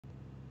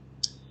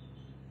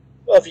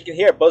Well, if you can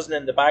hear buzzing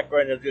in the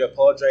background, I do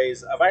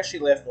apologise. I've actually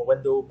left my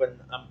window open.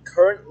 I'm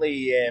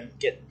currently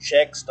getting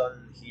checks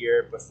done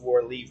here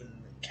before leaving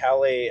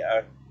Calais.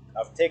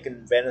 I've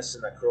taken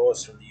venison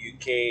across from the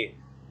UK,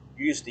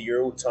 used the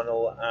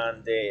Eurotunnel,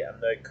 and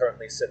I'm now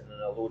currently sitting in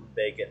a loading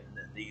bay getting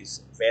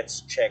these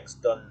vets checks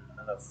done,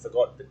 and I've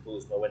forgotten to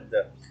close my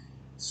window.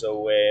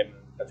 So I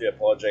do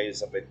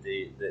apologise about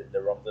the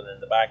rumbling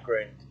in the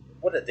background.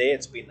 What a day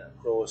it's been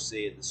across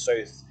the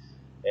south.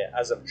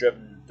 As I've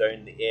driven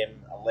down the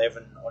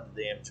M11 onto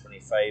the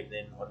M25,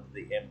 then onto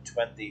the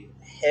M20,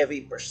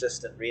 heavy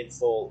persistent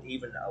rainfall,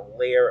 even a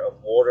layer of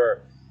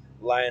water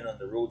lying on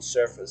the road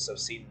surface. I've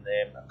seen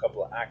a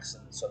couple of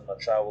accidents on my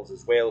travels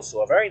as well.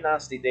 So a very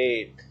nasty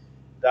day,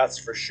 that's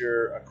for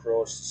sure,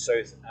 across the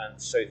south and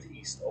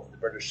southeast of the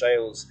British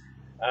Isles.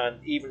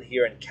 And even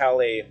here in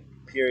Calais,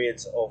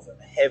 periods of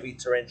heavy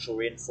torrential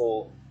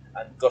rainfall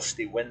and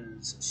gusty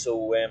winds.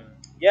 So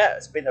yeah,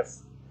 it's been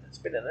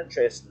an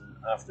interesting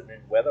afternoon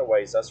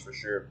weather-wise, that's for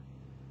sure.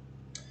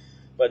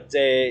 But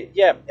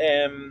yeah,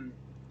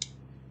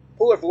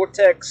 polar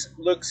vortex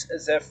looks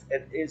as if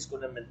it is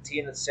going to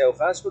maintain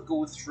itself as we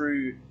go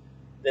through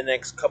the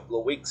next couple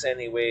of weeks.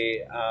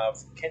 Anyway,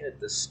 I've kind of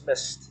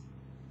dismissed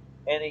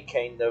any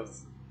kind of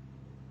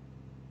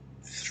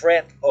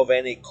threat of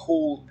any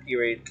cold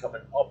period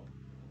coming up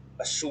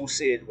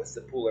associated with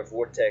the polar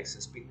vortex.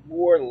 It's been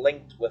more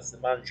linked with the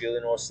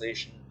Mandrelian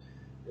oscillation,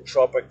 the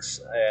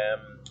tropics,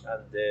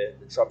 and the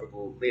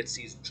tropical late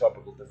season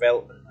tropical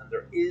development, and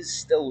there is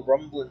still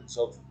rumblings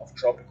of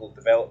tropical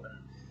development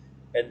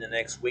in the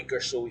next week or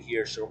so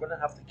here, so we're going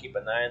to have to keep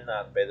an eye on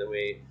that, by the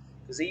way,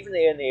 because even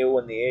the NAO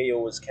and the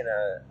AO is kind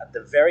of at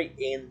the very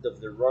end of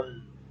the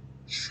run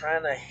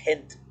trying to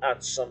hint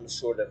at some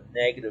sort of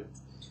negative,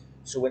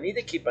 so we need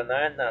to keep an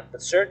eye on that.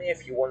 But certainly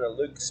if you want to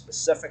look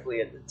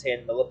specifically at the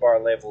 10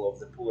 millibar level of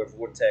the polar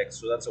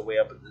vortex, so that's way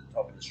up at the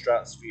top of the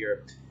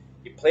stratosphere,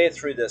 you play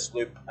through this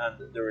loop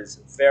and there is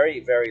very,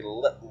 very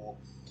little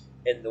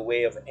in the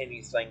way of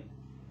anything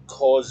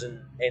causing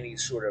any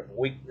sort of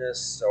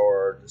weakness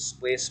or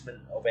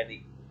displacement of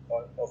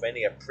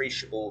any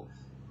appreciable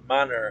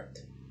manner.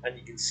 And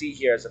you can see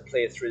here as I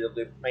play through the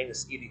loop,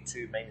 minus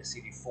 82, minus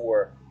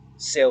 84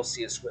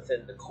 Celsius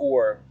within the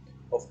core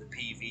of the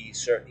PV.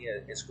 Certainly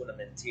it's going to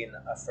maintain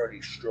a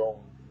fairly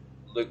strong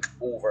look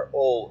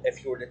overall.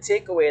 If you were to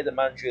take away the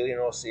Mandrelian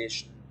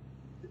oscillation,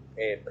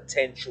 a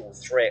potential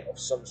threat of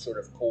some sort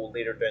of cold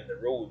later down the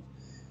road,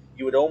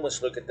 you would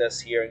almost look at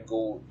this here and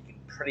go, you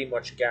can pretty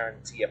much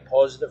guarantee a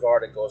positive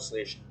Arctic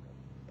oscillation,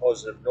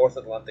 positive North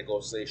Atlantic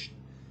oscillation,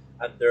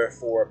 and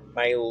therefore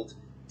mild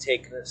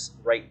taking us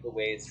right the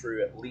way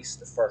through at least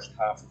the first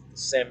half of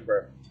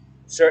December.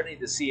 Certainly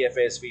the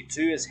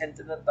CFSV2 is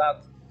hinting at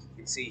that. You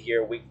can see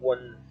here week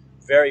 1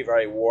 very,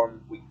 very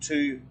warm, week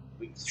 2,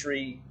 week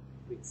 3,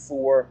 week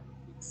 4,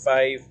 week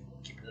 5,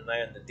 keeping an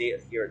eye on the date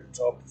here at the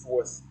top,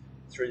 4th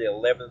through the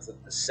 11th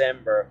of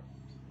December,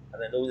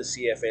 and I know the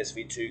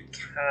CFSV2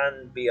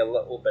 can be a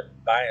little bit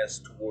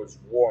biased towards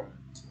warm,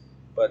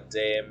 but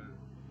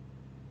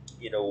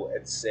you know,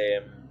 it's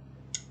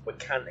we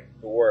can't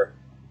ignore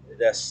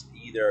this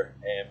either.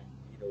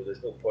 You know,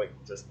 there's no point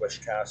in just wish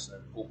casting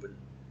and hoping,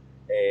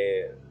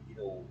 you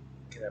know,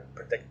 kind of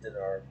predicting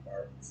or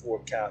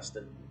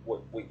forecasting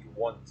what you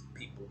want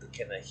people to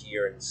kind of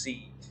hear and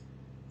see.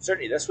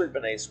 Certainly this would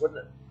be nice, wouldn't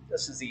it?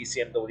 This is the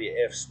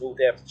ECMWF snow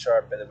depth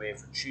chart, by the way,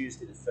 for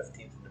Tuesday the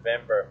 15th of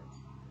November.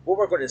 What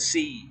we're going to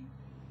see,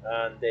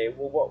 and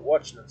we'll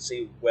watch and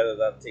see whether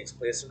that takes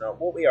place or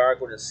not. What we are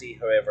going to see,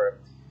 however,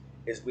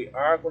 is we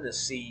are going to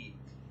see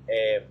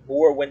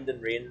more wind and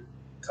rain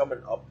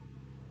coming up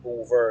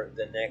over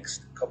the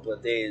next couple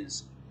of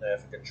days. Now,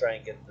 if I can try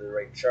and get the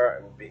right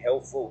chart, it would be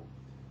helpful.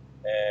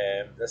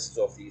 This is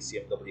off the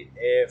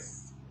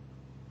ECMWF,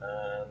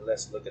 and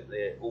let's look at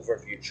the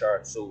overview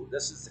chart. So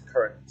this is the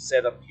current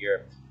setup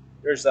here.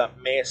 There's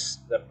that mess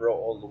that brought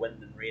all the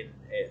wind and rain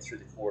through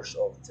the course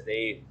of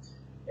today.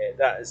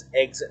 That is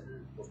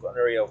exiting. We've got an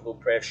area of low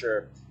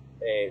pressure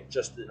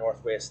just to the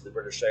northwest of the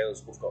British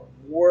Isles. We've got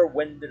more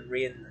wind and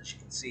rain, as you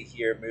can see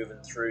here, moving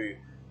through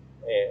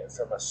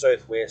from a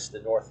southwest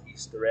to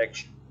northeast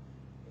direction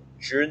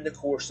during the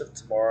course of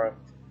tomorrow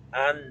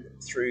and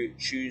through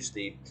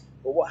Tuesday.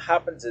 But what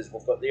happens is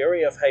we've got the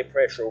area of high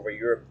pressure over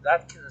Europe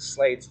that kind of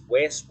slides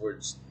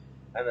westwards,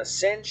 and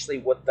essentially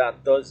what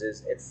that does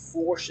is it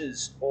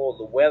forces all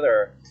the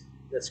weather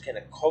that's kind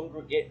of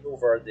congregating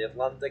over the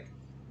Atlantic,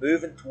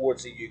 moving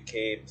towards the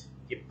UK.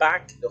 You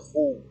back the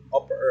whole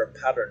upper air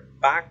pattern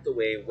back the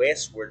way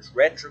westwards,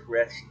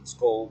 retrogression is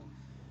called.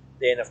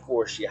 Then of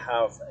course you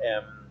have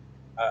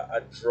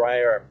a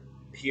drier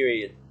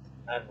period,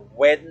 and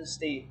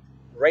Wednesday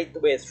right the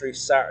way through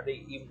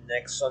Saturday, even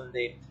next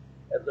Sunday,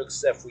 it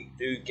looks as if we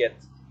do get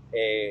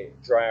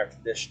drier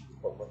conditions.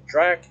 But with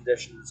drier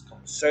conditions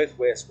come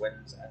southwest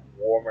winds and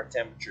warmer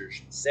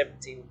temperatures.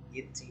 17,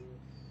 18,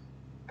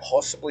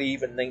 possibly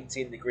even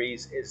 19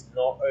 degrees is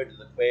not out of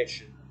the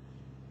question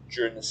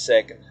during the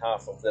second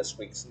half of this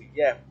week. So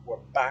yeah, we're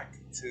back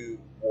to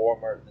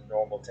warmer than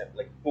normal temp,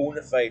 like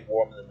bona fide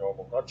warmer than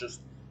normal, not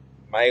just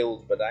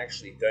mild, but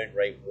actually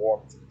downright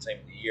warm for the time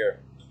of the year.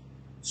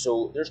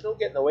 So there's no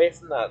getting away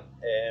from that.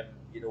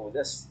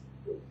 This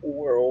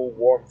overall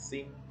warm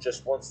theme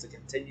just wants to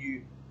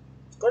continue.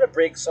 It's got to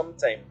break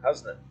sometime,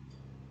 hasn't it?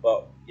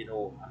 But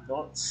I'm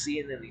not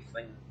seeing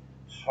anything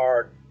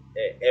hard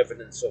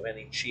evidence of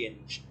any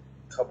change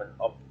coming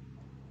up.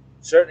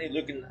 Certainly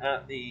looking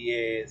at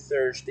the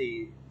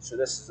Thursday, so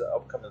this is the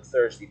upcoming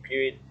Thursday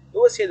period.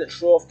 Notice here the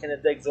trough kind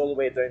of digs all the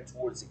way down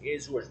towards the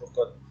Azores. We've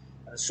got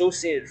an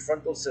associated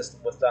frontal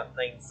system with that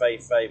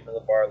 955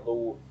 millibar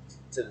low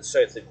to the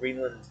south of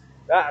Greenland.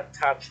 That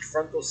attached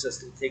frontal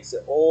system takes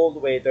it all the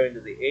way down to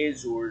the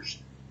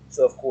Azores.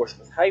 So of course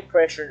with high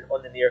pressure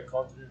on the near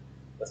continent,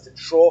 with the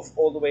trough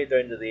all the way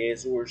down to the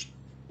Azores,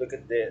 look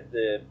at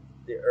the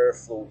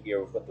airflow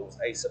here. We've got those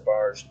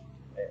isobars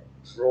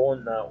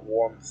drawing that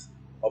warmth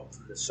up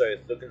from the south,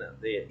 looking at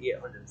the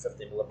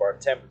 850 millibar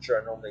temperature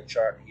anomaly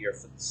chart here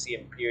for the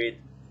same period,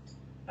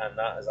 and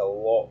that is a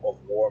lot of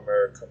warm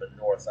air coming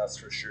north, that's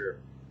for sure.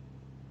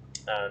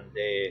 And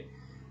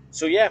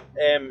so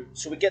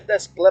we get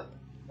this blip,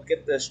 we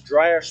get this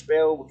drier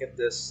spell, we get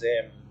this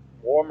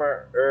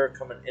warmer air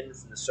coming in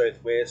from the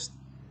southwest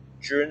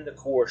during the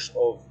course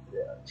of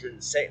during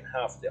the second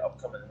half of the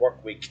upcoming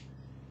work week,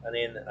 and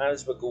then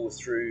as we go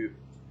through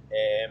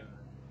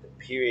the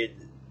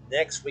period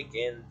next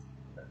weekend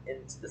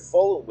into the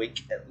following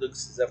week, it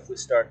looks as if we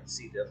start to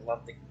see the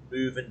Atlantic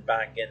moving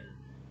back in.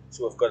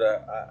 So we've got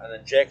an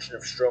injection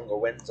of stronger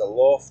winds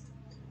aloft.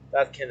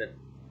 That kind of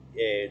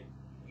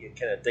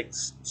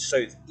digs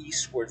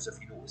southeastwards,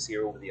 if you notice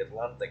here, over the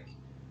Atlantic.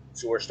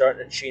 So we're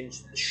starting to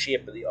change the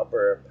shape of the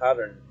upper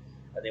pattern,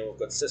 and then we've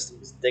got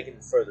systems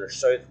digging further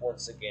south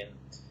once again.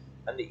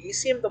 And the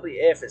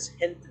ECMWF is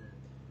hinting.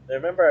 Now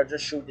remember, I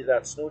just showed you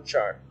that snow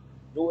chart.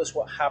 Notice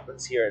what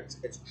happens here.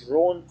 It's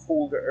drawn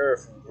colder air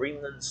from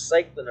Greenland,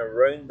 cycling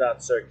around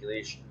that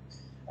circulation,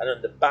 and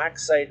on the back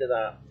side of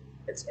that,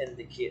 it's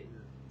indicating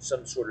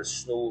some sort of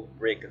snow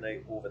breaking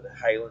out over the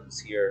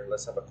highlands here.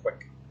 Let's have a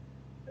quick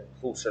and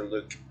closer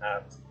look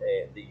at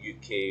the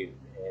UK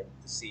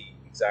to see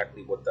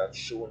exactly what that's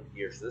showing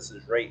here. So this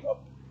is right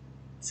up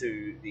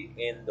to the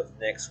end of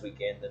next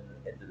weekend and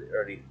into the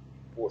early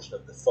portion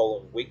of the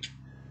following week,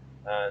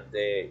 and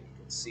you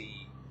can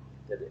see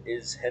that it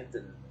is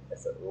hinting.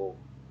 If it will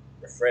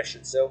refresh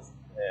itself,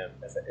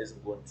 if it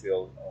isn't going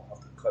to, I'll have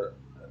to cut it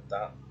at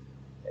that.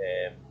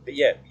 But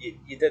yeah,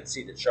 you did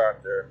see the chart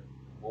there.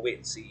 We'll wait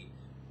and see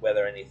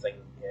whether anything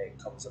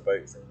comes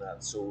about from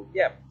that. So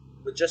yeah,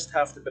 we just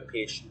have to be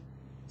patient.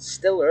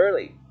 Still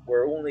early.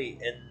 We're only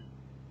in,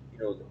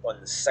 on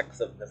the 6th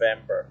of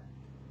November,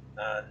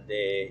 and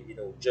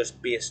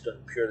just based on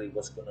purely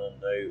what's going on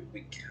now,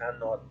 we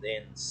cannot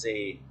then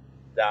say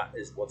that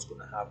is what's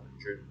going to happen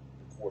during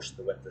the course of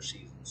the winter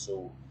season.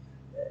 So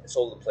it's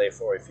all to play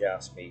for, if you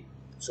ask me.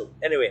 So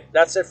anyway,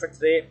 that's it for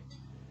today.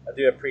 I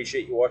do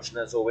appreciate you watching.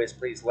 As always,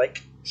 please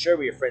like, share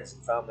with your friends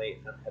and family,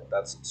 and hit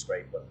that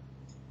subscribe button.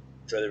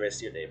 Enjoy the rest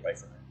of your day. Bye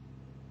for now.